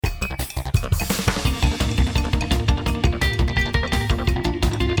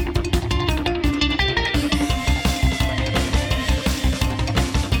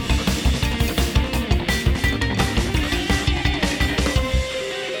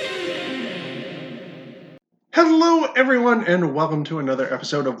Hello, everyone, and welcome to another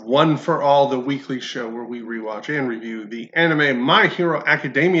episode of One for All, the weekly show where we rewatch and review the anime My Hero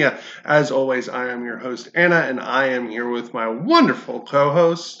Academia. As always, I am your host, Anna, and I am here with my wonderful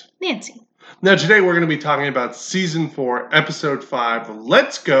co-host, Nancy. Now, today we're going to be talking about Season 4, Episode 5,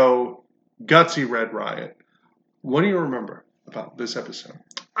 Let's Go, Gutsy Red Riot. What do you remember about this episode?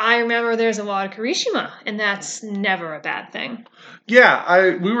 I remember there's a lot of Kirishima, and that's never a bad thing.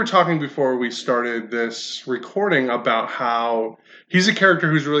 Yeah, we were talking before we started this recording about how he's a character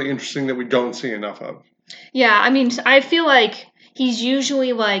who's really interesting that we don't see enough of. Yeah, I mean, I feel like he's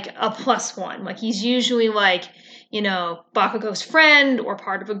usually like a plus one. Like, he's usually like, you know, Bakugo's friend or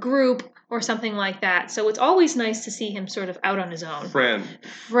part of a group or something like that. So it's always nice to see him sort of out on his own.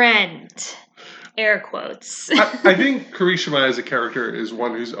 Friend. Air quotes. I think Kirishima as a character is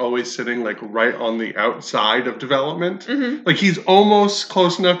one who's always sitting like right on the outside of development. Mm-hmm. Like he's almost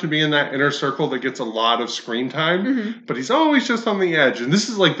close enough to be in that inner circle that gets a lot of screen time, but he's always just on the edge. And this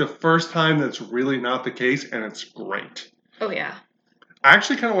is like the first time that's really not the case, and it's great. Oh, yeah. I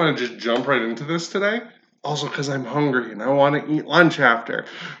actually kind of want to just jump right into this today. Also because I'm hungry and I want to eat lunch after.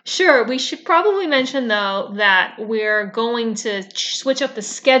 Sure, we should probably mention, though, that we're going to switch up the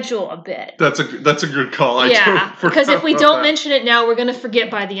schedule a bit. That's a good call. Yeah, because if we don't mention it now, we're going to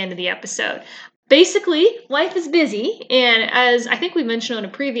forget by the end of the episode. Basically, life is busy, and as I think we mentioned on a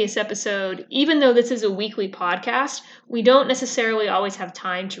previous episode, even though this is a weekly podcast, we don't necessarily always have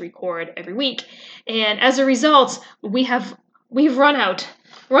time to record every week. And as a result, we've run out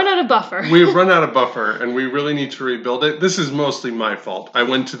of buffer. We've run out of buffer, and we really need to rebuild it. This is mostly my fault. I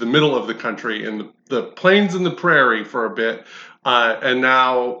went to the middle of the country in the plains and the prairie for a bit, and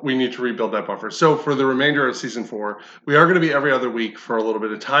now we need to rebuild that buffer. So for the remainder of Season 4, we are going to be every other week for a little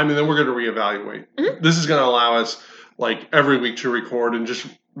bit of time, and then we're going to reevaluate. Mm-hmm. This is going to allow us, like, every week to record and just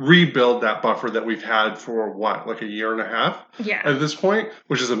rebuild that buffer that we've had for, like a year and a half at this point,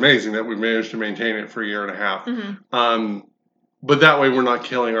 which is amazing that we've managed to maintain it for a year and a half. Mm-hmm. But that way we're not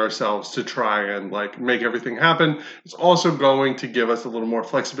killing ourselves to try and like make everything happen. It's also going to give us a little more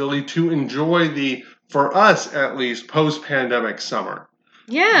flexibility to enjoy the, for us at least, post-pandemic summer.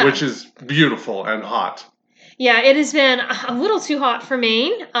 Yeah. Which is beautiful and hot. Yeah, it has been a little too hot for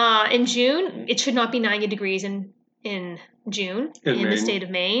Maine. In June, it should not be 90 degrees in June in the state of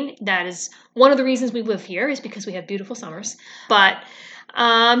Maine. That is one of the reasons we live here, is because we have beautiful summers. But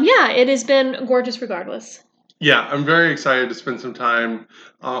yeah, it has been gorgeous regardless. Yeah, I'm very excited to spend some time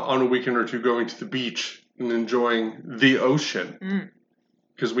on a weekend or two going to the beach and enjoying the ocean.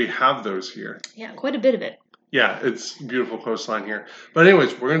 Because we have those here. Yeah, quite a bit of it. Yeah, it's a beautiful coastline here. But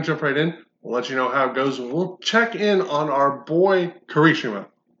anyways, we're going to jump right in. We'll let you know how it goes. And we'll check in on our boy Kirishima.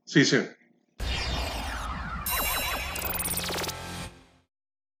 See you soon.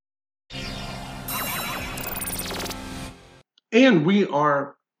 And we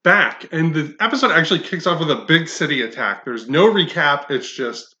are back, and the episode actually kicks off with a big city attack. There's no recap, it's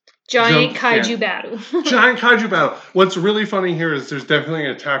just giant kaiju battle. Giant kaiju battle. What's really funny here is there's definitely an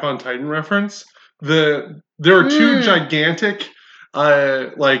Attack on Titan reference. There are two gigantic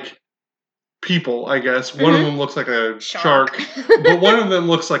like people, I guess. One of them looks like a shark but one of them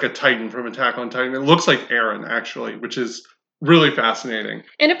looks like a Titan from Attack on Titan. It looks like Eren, actually, which is really fascinating.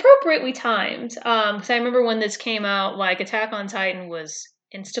 And appropriately timed. Because I remember when this came out, like, Attack on Titan was,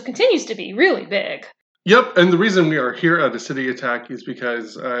 and still continues to be, really big. Yep, and the reason we are here at a city attack is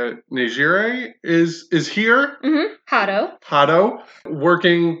because Nejire is here. Hado,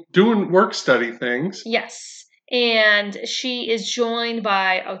 doing work study things. Yes, and she is joined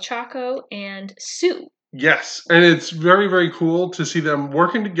by Ochako and Sue. Yes, and it's very, very cool to see them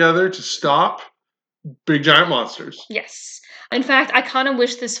working together to stop big giant monsters. Yes. In fact, I kind of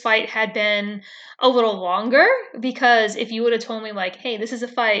wish this fight had been a little longer, because if you would have told me, like, hey, this is a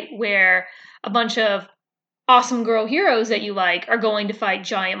fight where a bunch of awesome girl heroes that you like are going to fight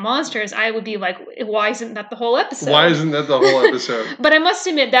giant monsters, I would be like, why isn't that the whole episode? But I must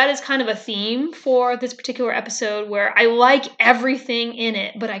admit, that is kind of a theme for this particular episode, where I like everything in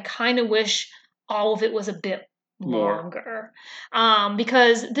it, but I kind of wish all of it was a bit longer.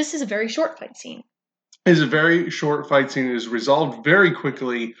 Because this is a very short fight scene. Is a very short fight scene. It is resolved very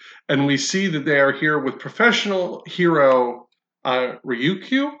quickly, and we see that they are here with professional hero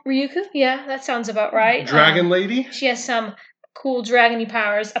Ryukyu? Ryukyu? Yeah, that sounds about right. Dragon lady? She has some cool dragony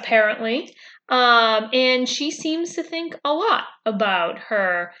powers, apparently. And she seems to think a lot about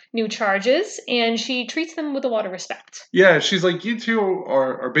her new charges, and she treats them with a lot of respect. Yeah, she's like, you two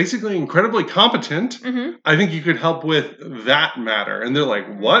are basically incredibly competent. I think you could help with that matter. And they're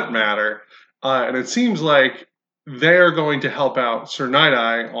like, what matter? And it seems like they're going to help out Sir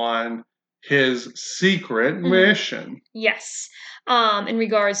Night-Eye on his secret mission. Yes. In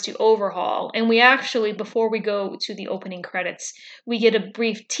regards to Overhaul. And we actually, before we go to the opening credits, we get a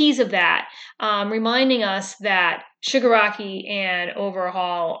brief tease of that, reminding us that Shigaraki and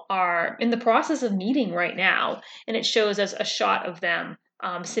Overhaul are in the process of meeting right now. And it shows us a shot of them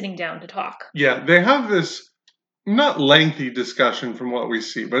sitting down to talk. Yeah, they have this not lengthy discussion from what we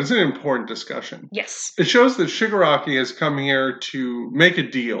see, but it's an important discussion. Yes. It shows that Shigaraki has come here to make a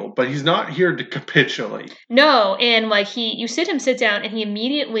deal, but he's not here to capitulate. No, and like you sit down, and he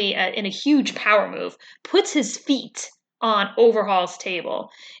immediately, in a huge power move, puts his feet on Overhaul's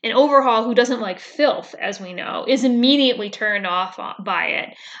table. And Overhaul, who doesn't like filth, as we know, is immediately turned off by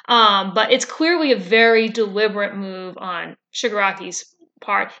it. But it's clearly a very deliberate move on Shigaraki's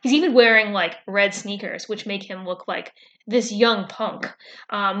part. He's even wearing like red sneakers, which make him look like this young punk,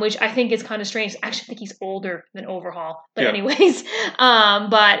 which I think is kind of strange. I actually think he's older than Overhaul. But anyways,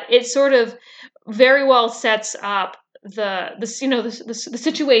 but it sort of very well sets up the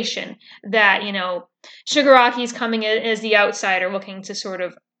situation that, Shigaraki's coming in as the outsider looking to sort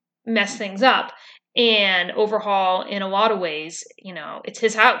of mess things up. And Overhaul, in a lot of ways, it's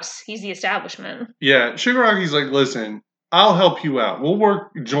his house. He's the establishment. Yeah, Shigaraki's like, listen, I'll help you out. We'll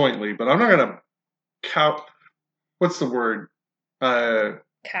work jointly, but I'm not going to what's the word?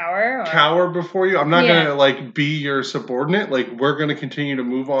 Cower? Cower before you. I'm not going to like be your subordinate. Like, we're going to continue to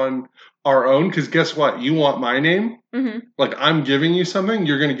move on our own, because guess what? You want my name? Mm-hmm. Like, I'm giving you something,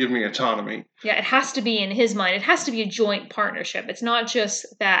 you're going to give me autonomy. Yeah, it has to be, in his mind, it has to be a joint partnership. It's not just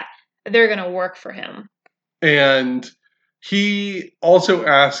that they're going to work for him. And he also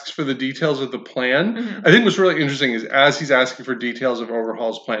asks for the details of the plan. Mm-hmm. I think what's really interesting is as he's asking for details of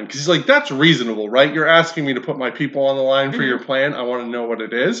Overhaul's plan, because he's like, that's reasonable, right? You're asking me to put my people on the line for your plan. I want to know what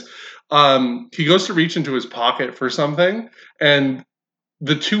it is. He goes to reach into his pocket for something, and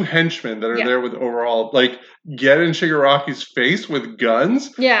the two henchmen that are there with Overhaul, like, get in Shigaraki's face with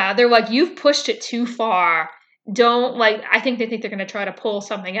guns. Yeah, they're like, you've pushed it too far. Don't, like, I think they think they're going to try to pull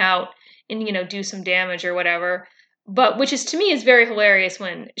something out and, do some damage or whatever. But, which is, to me, is very hilarious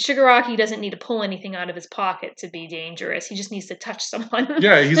when Shigaraki doesn't need to pull anything out of his pocket to be dangerous. He just needs to touch someone.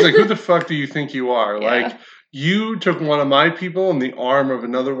 Yeah, he's like, who the fuck do you think you are? Yeah. Like, you took one of my people and the arm of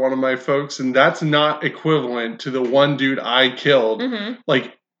another one of my folks, and that's not equivalent to the one dude I killed,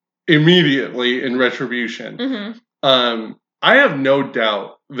 like, immediately in retribution. I have no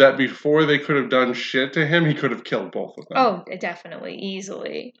doubt that before they could have done shit to him, he could have killed both of them. Oh, definitely,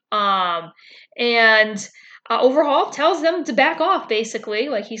 easily. And Overhaul tells them to back off, basically.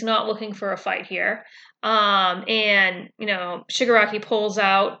 Like, he's not looking for a fight here. And, Shigaraki pulls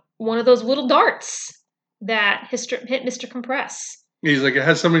out one of those little darts that hit Mr. Compress. He's like, it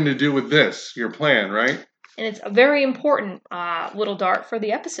has something to do with this, your plan, right? And it's a very important little dart for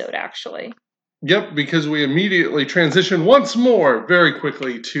the episode, actually. Yep, because we immediately transition once more, very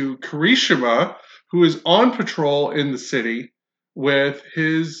quickly, to Kirishima, who is on patrol in the city with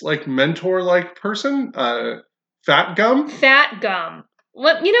his, like, mentor-like person, Fat Gum. Fat Gum.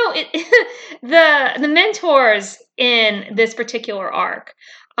 Well, the mentors in this particular arc,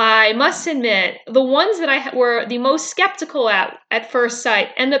 I must admit, the ones that I were the most skeptical at first sight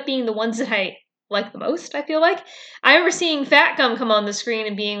end up being the ones that I like the most, I feel like. I remember seeing Fat Gum come on the screen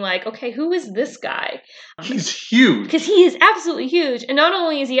and being like, okay, who is this guy? He's huge. Because he is absolutely huge. And not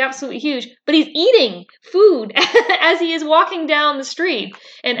only is he absolutely huge, but he's eating food as he is walking down the street.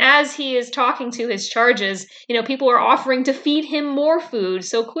 And as he is talking to his charges, people are offering to feed him more food.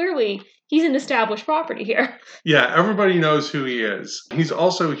 So clearly, he's an established property here. Yeah, everybody knows who he is. He's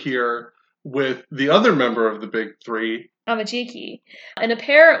also here with the other member of the Big Three, Amajiki. And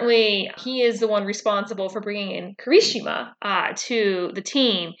apparently, he is the one responsible for bringing in Kirishima to the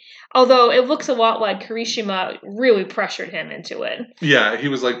team. Although it looks a lot like Kirishima really pressured him into it. Yeah, he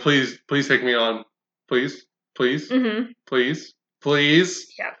was like, please take me on. Please, please, please, please.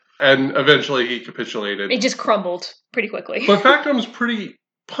 Yeah. And eventually he capitulated. It just crumbled pretty quickly. But Fat Gum's pretty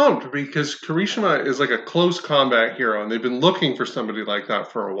pumped because Kirishima is like a close combat hero, and they've been looking for somebody like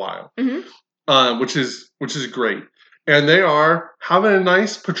that for a while, which is great. And they are having a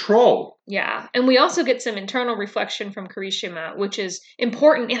nice patrol. Yeah, and we also get some internal reflection from Kirishima, which is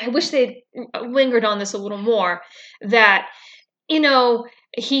important. And I wish they'd lingered on this a little more. That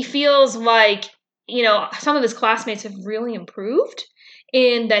he feels like some of his classmates have really improved,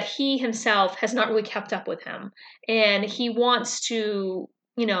 and that he himself has not really kept up with him, and he wants to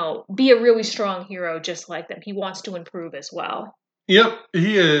be a really strong hero just like them. He wants to improve as well. Yep,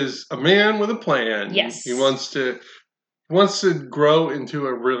 he is a man with a plan. Yes. He wants to grow into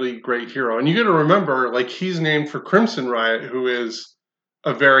a really great hero. And you got to remember, like, he's named for Crimson Riot, who is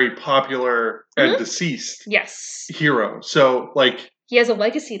a very popular and Mhm. deceased Yes. hero. So, like, He has a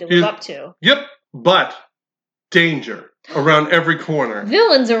legacy to live up to. yep, but danger around every corner.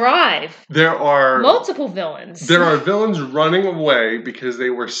 Villains arrive. There are Multiple villains. There are villains running away because they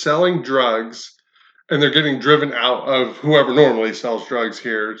were selling drugs, and they're getting driven out of whoever normally sells drugs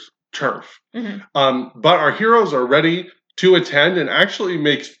here's turf. Mhm. But our heroes are ready to attend and actually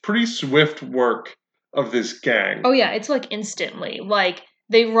makes pretty swift work of this gang. Oh yeah, it's like instantly. Like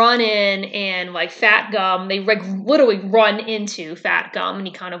they run in and like Fat Gum, they literally run into Fat Gum and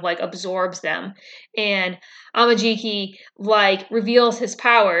he kind of like absorbs them. And Amajiki like reveals his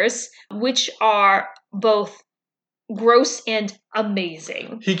powers, which are both gross and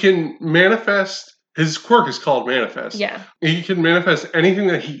amazing. He can manifest, his quirk is called Manifest. Yeah. He can manifest anything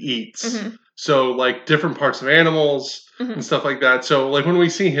that he eats. Mhm. So, like, different parts of animals Mhm. and stuff like that. So, like, when we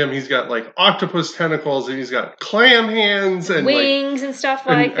see him, he's got, like, octopus tentacles, and he's got clam hands, and Wings and stuff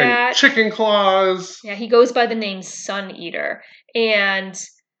like that. And chicken claws. Yeah, he goes by the name Sun Eater. And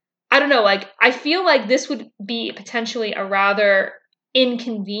I don't know, like, I feel like this would be potentially a rather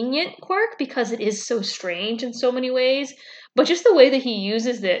inconvenient quirk because it is so strange in so many ways. But just the way that he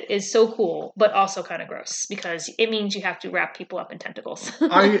uses it is so cool, but also kind of gross because it means you have to wrap people up in tentacles.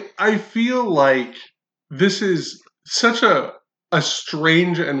 I feel like this is such a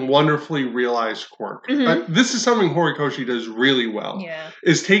strange and wonderfully realized quirk. Mhm. This is something Horikoshi does really well. Yeah.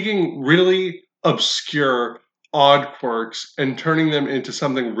 Is taking really obscure, odd quirks and turning them into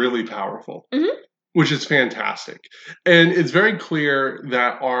something really powerful. Mhm. Which is fantastic. And it's very clear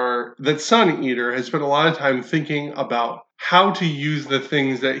that Sun Eater has spent a lot of time thinking about how to use the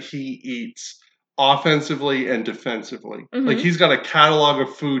things that he eats offensively and defensively. Mhm. Like, he's got a catalog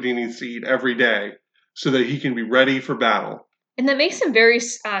of food he needs to eat every day so that he can be ready for battle. And that makes him very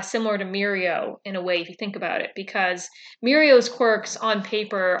similar to Mirio in a way, if you think about it, because Mirio's quirks on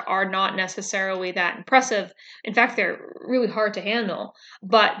paper are not necessarily that impressive. In fact, they're really hard to handle.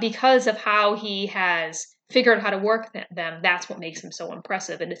 But because of how he has figured out how to work them, that's what makes him so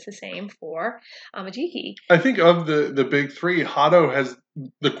impressive. And it's the same for Amajiki. I think of the big three, Hado has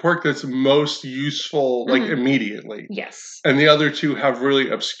the quirk that's most useful, like, immediately. Yes. And the other two have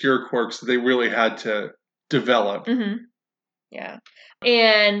really obscure quirks that they really had to develop. Mm-hmm. Yeah.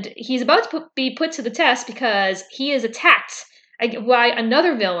 And he's about to be put to the test because he is attacked by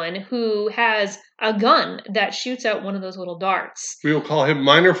another villain who has a gun that shoots out one of those little darts. We will call him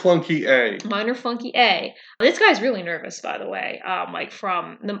Minor Flunky A. Minor Flunky A. This guy's really nervous, by the way.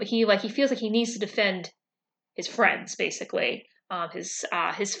 He feels like he needs to defend his friends, basically.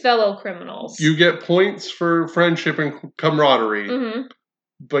 His fellow criminals. You get points for friendship and camaraderie. Mm-hmm.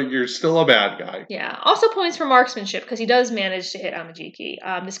 But you're still a bad guy. Yeah. Also points for marksmanship, because he does manage to hit Amajiki,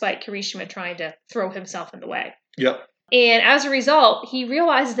 despite Kirishima trying to throw himself in the way. Yep. And as a result, he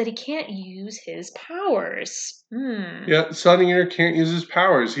realizes that he can't use his powers. Yeah, Sun Eater can't use his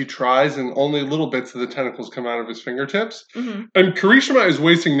powers. He tries, and only little bits of the tentacles come out of his fingertips. Mm-hmm. And Kirishima is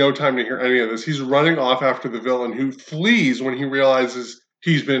wasting no time to hear any of this. He's running off after the villain, who flees when he realizes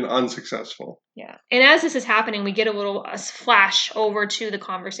he's been unsuccessful. Yeah. And as this is happening, we get a flash over to the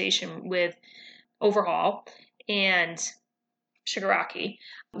conversation with Overhaul and Shigaraki,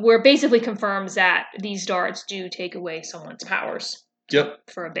 where basically confirms that these darts do take away someone's powers. Yep.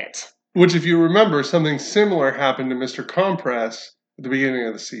 For a bit. Which, if you remember, something similar happened to Mr. Compress at the beginning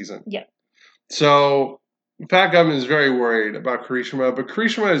of the season. Yep. So Fat Gum is very worried about Kirishima, but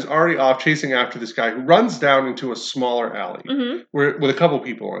Kirishima is already off chasing after this guy who runs down into a smaller alley with a couple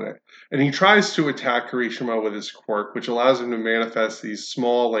people in it. And he tries to attack Kirishima with his quirk, which allows him to manifest these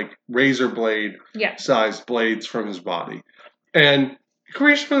small, like, razor blade sized blades from his body. And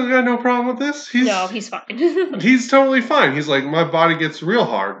Kirishima's got no problem with this. No, he's fine. He's totally fine. He's like, my body gets real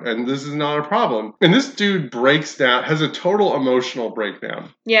hard, and this is not a problem. And this dude breaks down, has a total emotional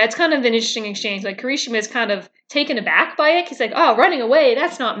breakdown. Yeah, it's kind of an interesting exchange. Like, Kirishima is kind of taken aback by it. He's like, oh, running away,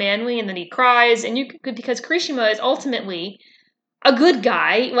 that's not manly. And then he cries. And because Kirishima is ultimately a good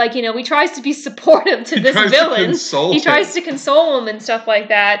guy. Like, he tries to be supportive to this villain. He tries to console him and stuff like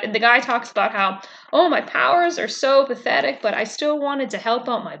that. And the guy talks about how, oh, my powers are so pathetic, but I still wanted to help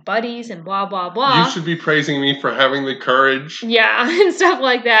out my buddies and blah, blah, blah. You should be praising me for having the courage. Yeah, and stuff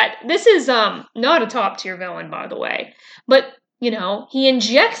like that. This is not a top tier villain, by the way. But, he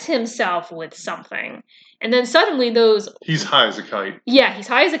injects himself with something. And then suddenly He's high as a kite. Yeah, he's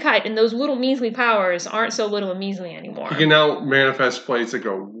high as a kite, and those little measly powers aren't so little and measly anymore. He can now manifest blades that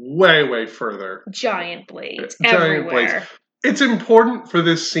go way, way further. Giant blades everywhere. Blades. It's important for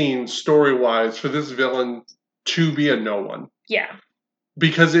this scene, story-wise, for this villain to be a no one. Yeah.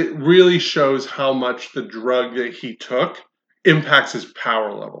 Because it really shows how much the drug that he took impacts his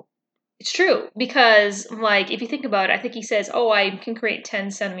power level. It's true, because, like, if you think about it, I think he says, oh, I can create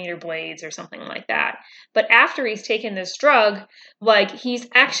 10-centimeter blades or something like that. But after he's taken this drug, like, he's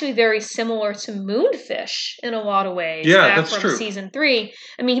actually very similar to Moonfish in a lot of ways. Yeah, back that's from true. season 3.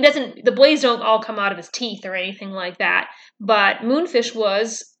 I mean, the blades don't all come out of his teeth or anything like that. But Moonfish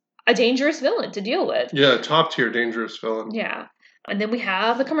was a dangerous villain to deal with. Yeah, top tier dangerous villain. Yeah. And then we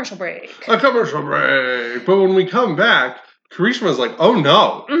have a commercial break. A commercial break. But when we come back, Kirishima's like, oh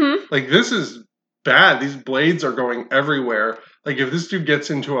no. Mm-hmm. Like, this is bad. These blades are going everywhere. Like, if this dude gets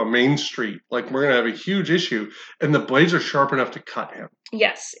into a main street, like, we're going to have a huge issue. And the blades are sharp enough to cut him.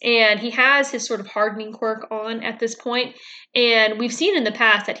 Yes, and he has his sort of hardening quirk on at this point. And we've seen in the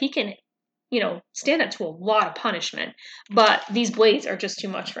past that he can, stand up to a lot of punishment. But these blades are just too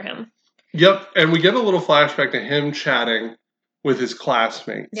much for him. Yep, and we get a little flashback to him chatting with his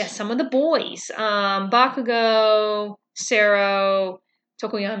classmates. Yeah, some of the boys. Bakugo, Sero,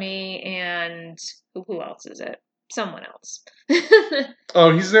 Tokoyami, and who else is it? Someone else.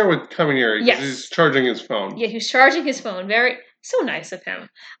 Oh, he's there with Kaminari because Yes. he's charging his phone. Yeah, he's charging his phone. So nice of him.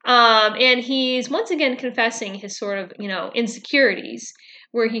 And he's once again confessing his sort of, insecurities,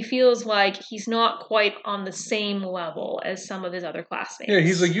 where he feels like he's not quite on the same level as some of his other classmates. Yeah,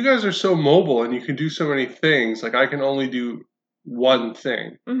 he's like, you guys are so mobile and you can do so many things. Like, I can only do one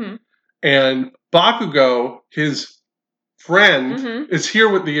thing. Mm-hmm. And Bakugo, his friend, Mm-hmm. is here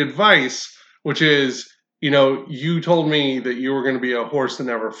with the advice, which is, you told me that you were going to be a horse that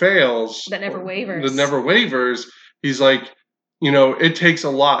never fails. That never wavers. That never wavers. He's like, it takes a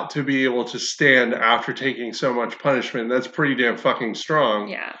lot to be able to stand after taking so much punishment. That's pretty damn fucking strong.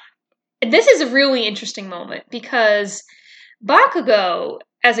 Yeah. This is a really interesting moment because Bakugo,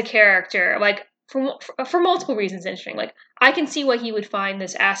 as a character, like, for multiple reasons interesting. Like, I can see why he would find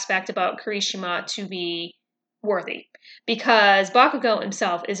this aspect about Kirishima to be worthy, because Bakugo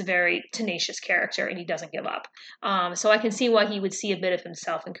himself is a very tenacious character and he doesn't give up. So I can see why he would see a bit of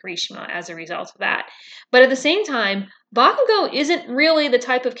himself in Kirishima as a result of that. But at the same time, Bakugo isn't really the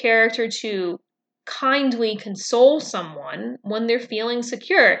type of character to kindly console someone when they're feeling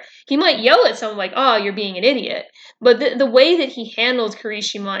secure. He might yell at someone like, oh, you're being an idiot. But the way that he handled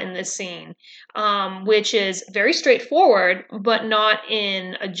Kirishima in this scene, which is very straightforward, but not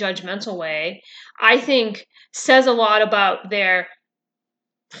in a judgmental way, I think says a lot about their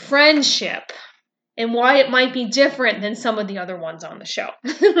friendship and why it might be different than some of the other ones on the show.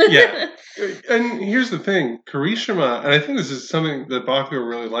 Yeah. And here's the thing, Kirishima, and I think this is something that Bakugo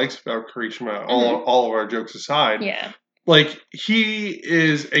really likes about Kirishima, all of our jokes aside. Yeah. Like, he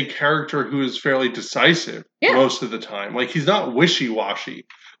is a character who is fairly decisive most of the time. Like, he's not wishy-washy.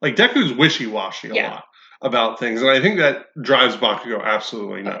 Like, Deku's wishy-washy a lot about things. And I think that drives Bakugo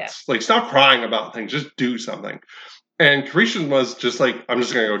absolutely nuts. Like, stop crying about things. Just do something. And Kirishima was just like, I'm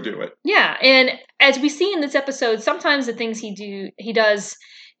just going to go do it. Yeah, and as we see in this episode, sometimes the things he does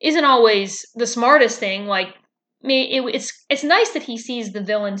isn't always the smartest thing. Like, it's nice that he sees the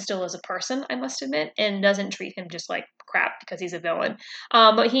villain still as a person, I must admit, and doesn't treat him just like crap because he's a villain.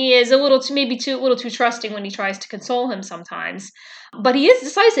 But he is a little too trusting when he tries to console him sometimes. But he is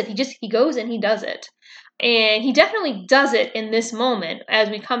decisive. He goes and he does it. And he definitely does it in this moment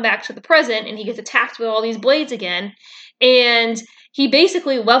as we come back to the present and he gets attacked with all these blades again. And he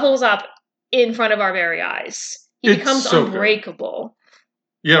basically levels up in front of our very eyes. He becomes so unbreakable.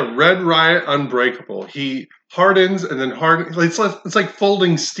 Good. Yeah, Red Riot Unbreakable. He hardens and then hardens. It's like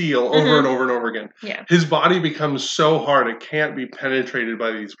folding steel over and over and over again. Yeah. His body becomes so hard it can't be penetrated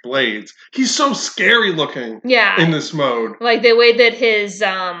by these blades. He's so scary looking in this mode. Like the way that his...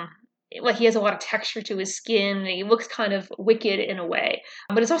 like he has a lot of texture to his skin, and he looks kind of wicked in a way.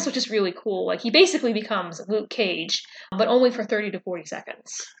 But it's also just really cool. Like, he basically becomes Luke Cage, but only for 30 to 40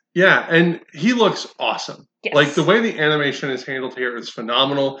 seconds. Yeah, and he looks awesome. Yes. Like, the way the animation is handled here is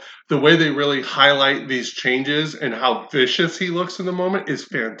phenomenal. The way they really highlight these changes and how vicious he looks in the moment is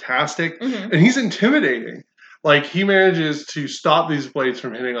fantastic. Mm-hmm. And he's intimidating. Like, he manages to stop these blades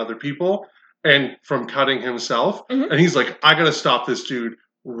from hitting other people and from cutting himself. Mm-hmm. And he's like, I gotta stop this dude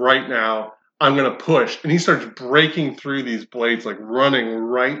right now. I'm gonna push. And he starts breaking through these blades, like running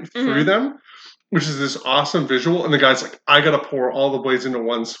right through them, which is this awesome visual. And the guy's like, I gotta pour all the blades into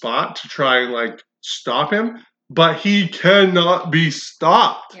one spot to try and like stop him, but he cannot be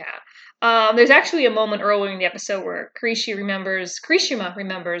stopped. Yeah. There's actually a moment earlier in the episode where Kirishima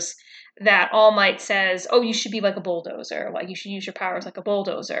remembers that All Might says, oh, you should be like a bulldozer. Like, you should use your powers like a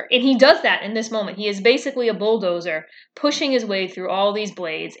bulldozer. And he does that in this moment. He is basically a bulldozer pushing his way through all these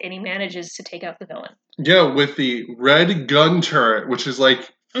blades, and he manages to take out the villain. Yeah, with the red gun turret, which is like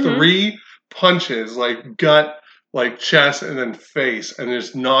 3 punches, like gut, like chest and then face, and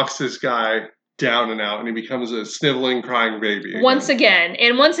just knocks this guy down and out, and he becomes a sniveling, crying baby again. Once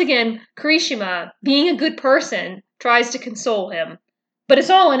again, Kirishima, being a good person, tries to console him, but it's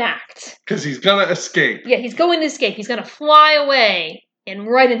all an act. Because he's gonna escape. Yeah, he's going to escape. He's going to fly away and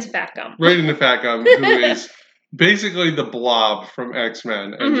right into Fat Gum. Right into Fat Gum, who is basically the Blob from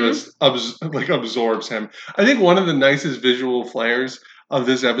X-Men and just absorbs him. I think one of the nicest visual flares of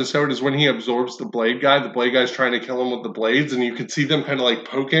this episode is when he absorbs the Blade guy. The Blade guy's trying to kill him with the blades, and you can see them kind of like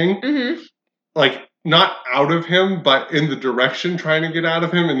poking, like not out of him, but in the direction trying to get out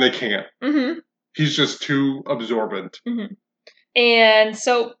of him, and they can't. He's just too absorbent. And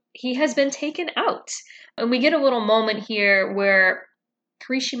so he has been taken out. And we get a little moment here where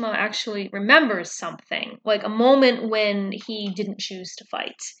Kirishima actually remembers something, like a moment when he didn't choose to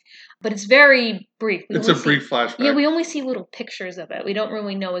fight. But it's very brief. It's a brief flashback. Yeah, we only see little pictures of it. We don't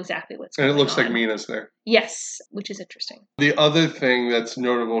really know exactly what's going on. And it looks like Mina's there. Yes, which is interesting. The other thing that's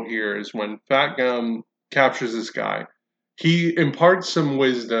notable here is when Fat Gum captures this guy, he imparts some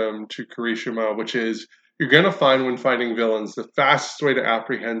wisdom to Kirishima, which is, you're going to find when fighting villains, the fastest way to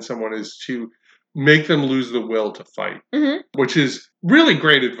apprehend someone is to make them lose the will to fight, which is really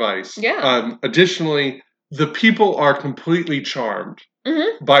great advice. Yeah. Additionally, the people are completely charmed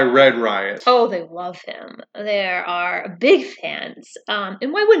by Red Riot. Oh, they love him. They are big fans.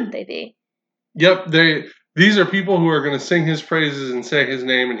 And why wouldn't they be? Yep. These are people who are going to sing his praises and say his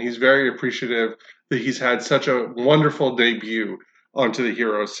name, and he's very appreciative that he's had such a wonderful debut onto the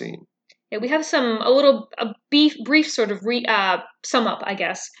hero scene. Yeah, we have a brief sort of sum up, I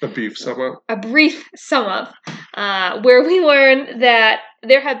guess. A brief sum up, where we learn that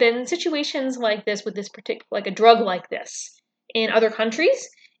there have been situations like this with this particular, like a drug like this, in other countries.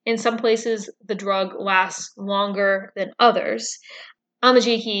 In some places, the drug lasts longer than others.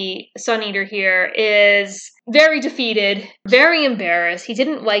 Amajiki, Sun Eater here, is very defeated, very embarrassed. He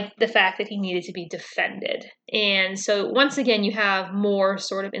didn't like the fact that he needed to be defended. And so once again, you have more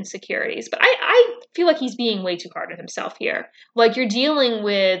sort of insecurities. But I feel like he's being way too hard on himself here. Like, you're dealing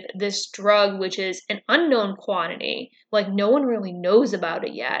with this drug, which is an unknown quantity. Like, no one really knows about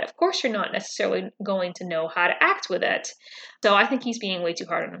it yet. Of course, you're not necessarily going to know how to act with it. So I think he's being way too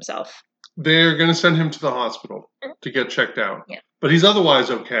hard on himself. They're going to send him to the hospital to get checked out. Yeah. But he's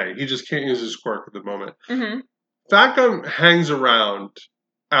otherwise okay. He just can't use his quirk at the moment. Fat Gum hangs around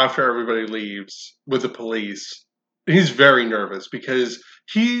after everybody leaves with the police. He's very nervous because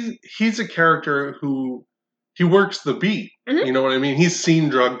he's a character who he works the beat. You know what I mean? He's seen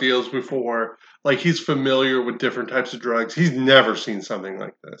drug deals before. Like, he's familiar with different types of drugs. He's never seen something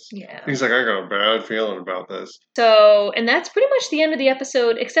like this. Yeah. He's like, I got a bad feeling about this. So, and that's pretty much the end of the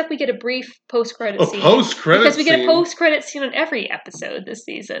episode, except we get a brief post-credit scene. Because we get a post-credit scene on every episode this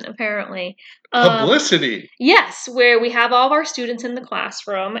season, apparently. Publicity. Yes, where we have all of our students in the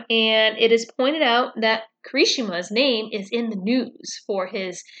classroom, and it is pointed out that Kirishima's name is in the news for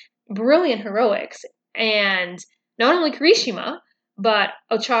his brilliant heroics. And not only Kirishima, but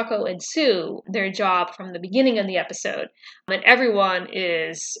Ochako and Sue, their job from the beginning of the episode. And everyone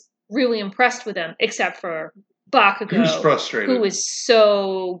is really impressed with them, except for Bakugo. Who's frustrated. Who is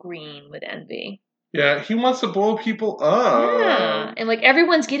so green with envy. Yeah, he wants to blow people up. Yeah, and like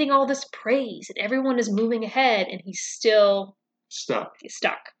everyone's getting all this praise, and everyone is moving ahead, and he's still stuck.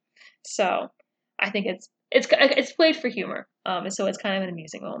 So I think it's played for humor. So it's kind of an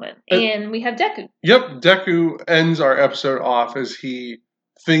amusing moment. And we have Deku. Yep, Deku ends our episode off as he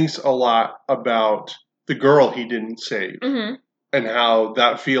thinks a lot about the girl he didn't save. And how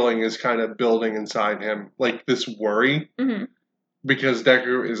that feeling is kind of building inside him. Like this worry. Because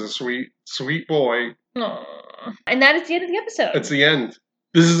Deku is a sweet, sweet boy. Aww. And that is the end of the episode. It's the end.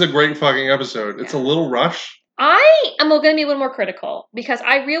 This is a great fucking episode. Yeah. It's a little rushed. I am going to be a little more critical. Because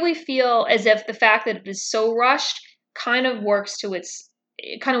I really feel as if the fact that it is so rushed kind of works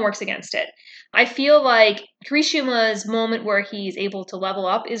against it. I feel like Kirishima's moment where he's able to level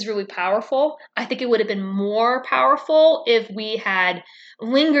up is really powerful. I think it would have been more powerful if we had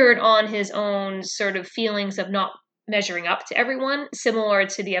lingered on his own sort of feelings of not measuring up to everyone, similar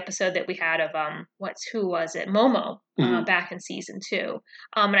to the episode that we had of Momo, back in season 2.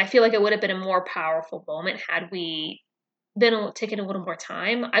 And I feel like it would have been a more powerful moment had we been taken a little more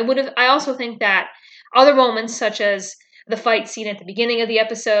time. I also think that other moments, such as the fight scene at the beginning of the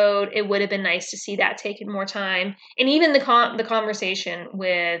episode, it would have been nice to see that taken more time. And even the conversation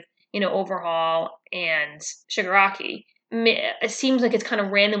with, Overhaul and Shigaraki, it seems like it's kind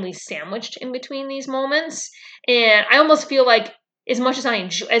of randomly sandwiched in between these moments. And I almost feel like as much as I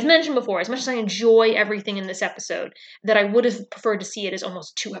enjoy, as mentioned before, as much as I enjoy everything in this episode, that I would have preferred to see it as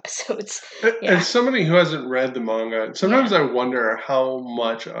almost 2 episodes. As somebody who hasn't read the manga, sometimes I wonder how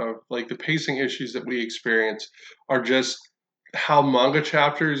much of like the pacing issues that we experience are just how manga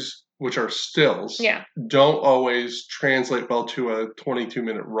chapters, which are stills, don't always translate well to a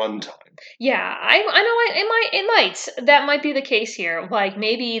 22-minute runtime. Yeah, I know it might. That might be the case here. Like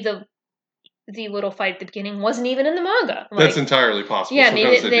maybe the little fight at the beginning wasn't even in the manga. Like, that's entirely possible. Yeah,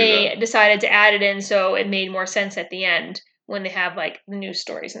 maybe they decided to add it in so it made more sense at the end when they have like the news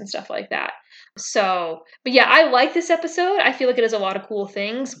stories and stuff like that. So, but yeah, I like this episode. I feel like it has a lot of cool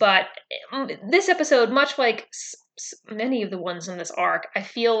things, but this episode, much like many of the ones in this arc, I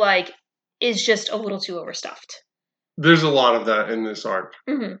feel like is just a little too overstuffed. There's a lot of that in this arc.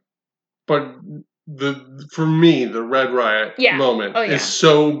 Mm-hmm. But for me, the Red Riot moment is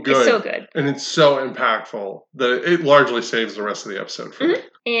so good. It's so good. And it's so impactful that it largely saves the rest of the episode for me.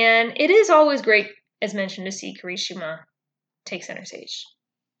 And it is always great, as mentioned, to see Kirishima take center stage.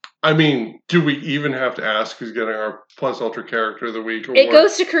 I mean, do we even have to ask who's getting our Plus Ultra Character of the Week award? It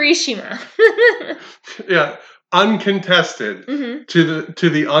goes to Kirishima. Yeah, uncontested to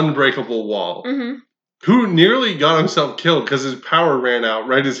the unbreakable wall. Who nearly got himself killed because his power ran out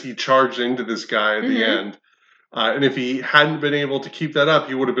right as he charged into this guy at the end. And if he hadn't been able to keep that up,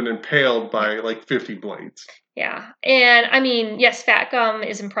 he would have been impaled by like 50 blades. Yeah. And I mean, yes, Fat Gum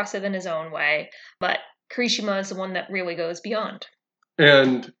is impressive in his own way, but Kirishima is the one that really goes beyond.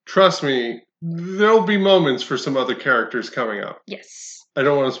 And trust me, there'll be moments for some other characters coming up. Yes. I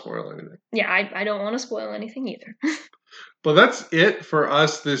don't want to spoil anything. Yeah, I don't want to spoil anything either. But that's it for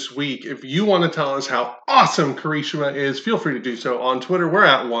us this week. If you want to tell us how awesome Kirishima is, feel free to do so on Twitter. We're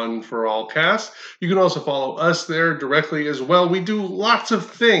at OneForAllCast. You can also follow us there directly as well. We do lots of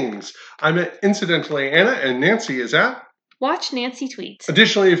things. I'm at Incidentally Anna, and Nancy is at Watch Nancy Tweets.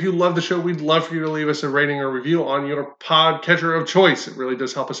 Additionally, if you love the show, we'd love for you to leave us a rating or review on your podcatcher of choice. It really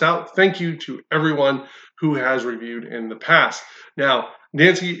does help us out. Thank you to everyone who has reviewed in the past. Now,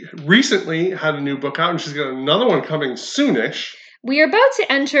 Nancy recently had a new book out, and she's got another one coming soonish. We are about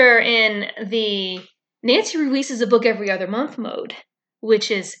to enter in the Nancy releases a book every other month mode, which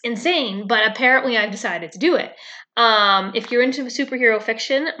is insane, but apparently I've decided to do it. If you're into superhero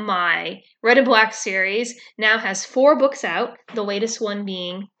fiction, my Red and Black series now has 4 books out, the latest one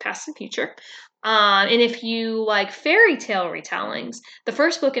being Past and Future. And if you like fairy tale retellings, the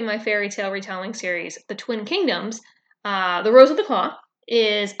first book in my fairy tale retelling series, The Twin Kingdoms, The Rose of the Claw,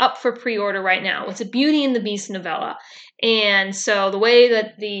 is up for pre-order right now. It's a Beauty and the Beast novella. And so the way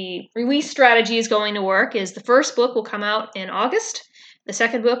that the release strategy is going to work is the first book will come out in August, the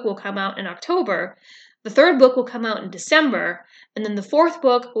second book will come out in October, the third book will come out in December, and then the fourth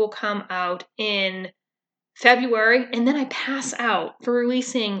book will come out in February, and then I pass out for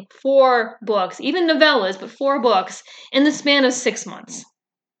releasing 4 books, even novellas, but 4 books in the span of 6 months.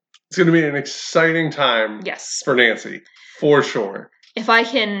 It's going to be an exciting time for Nancy, for sure. If I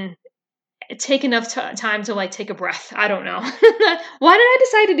can take enough time to like take a breath. I don't know. Why did I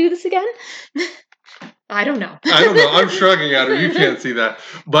decide to do this again? I don't know. I'm shrugging at her. You can't see that.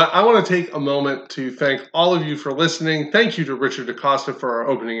 But I want to take a moment to thank all of you for listening. Thank you to Richard DaCosta for our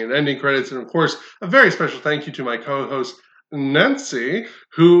opening and ending credits. And of course, a very special thank you to my co-host, Nancy,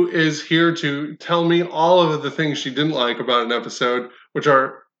 who is here to tell me all of the things she didn't like about an episode, which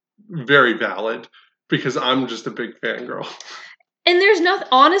are very valid because I'm just a big fangirl. And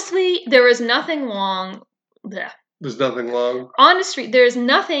honestly, there is nothing wrong. Bleh. There's nothing wrong. Honestly, there's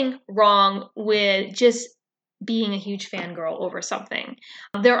nothing wrong with just being a huge fangirl over something.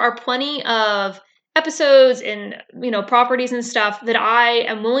 There are plenty of episodes and, properties and stuff that I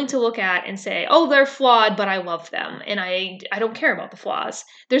am willing to look at and say, oh, they're flawed, but I love them. And I don't care about the flaws.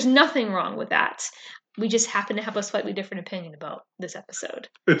 There's nothing wrong with that. We just happen to have a slightly different opinion about this episode.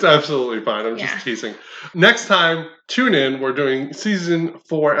 It's absolutely fine. I'm just teasing. Next time, tune in. We're doing season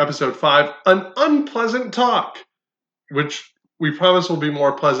 4, episode 5, An Unpleasant Talk, which we promise will be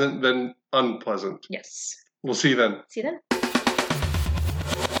more pleasant than unpleasant. Yes. We'll see you then. See you then.